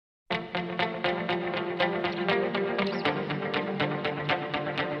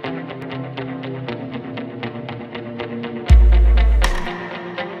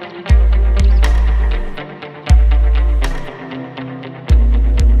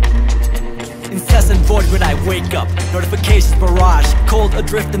incessant void when I wake up. Notifications barrage, cold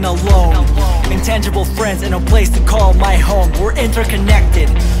adrift and alone. Intangible friends and no place to call my home. We're interconnected,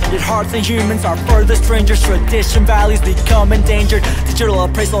 yet hearts and humans are further strangers. Tradition values become endangered. Digital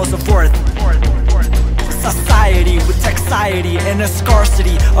appraisal of worth. Society with anxiety and a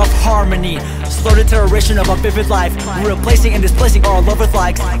scarcity of harmony. Slow deterioration of a vivid life. We're replacing and displacing our love with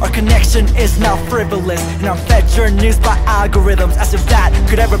likes. Our connection is now frivolous, and I'm fed journeys by algorithms. As if that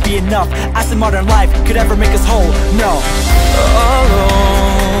could ever be enough, as if modern life could ever make us whole. No.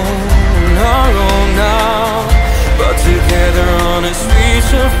 Alone now, but together on a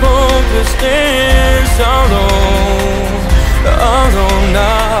street of hopelessness. Alone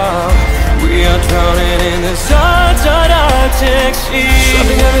now. We are drowning in this Arctic sea.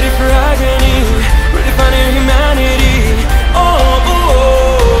 Something heavy for agony, redefining humanity.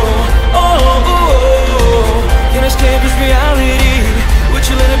 Can't escape this reality. Would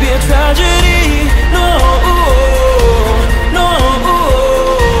you let it be a tragedy?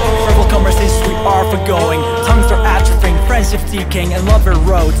 Verbal conversations we are forgoing. Tongues are atrophying, friendships decaying, and love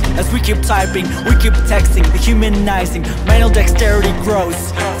erodes. As we keep typing, we keep texting, dehumanizing. Manual dexterity grows,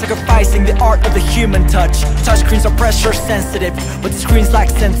 sacrificing the art of the human touch. Touchscreens are pressure sensitive, but the screens lack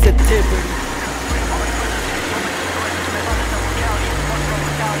sensitivity.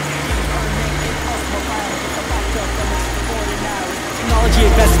 Technology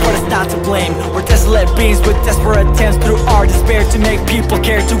advances, but it's not to blame. We're desolate beings with desperate attempts through our despair to make people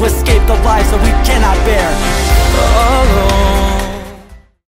care, to escape the lives that we cannot bear. Alone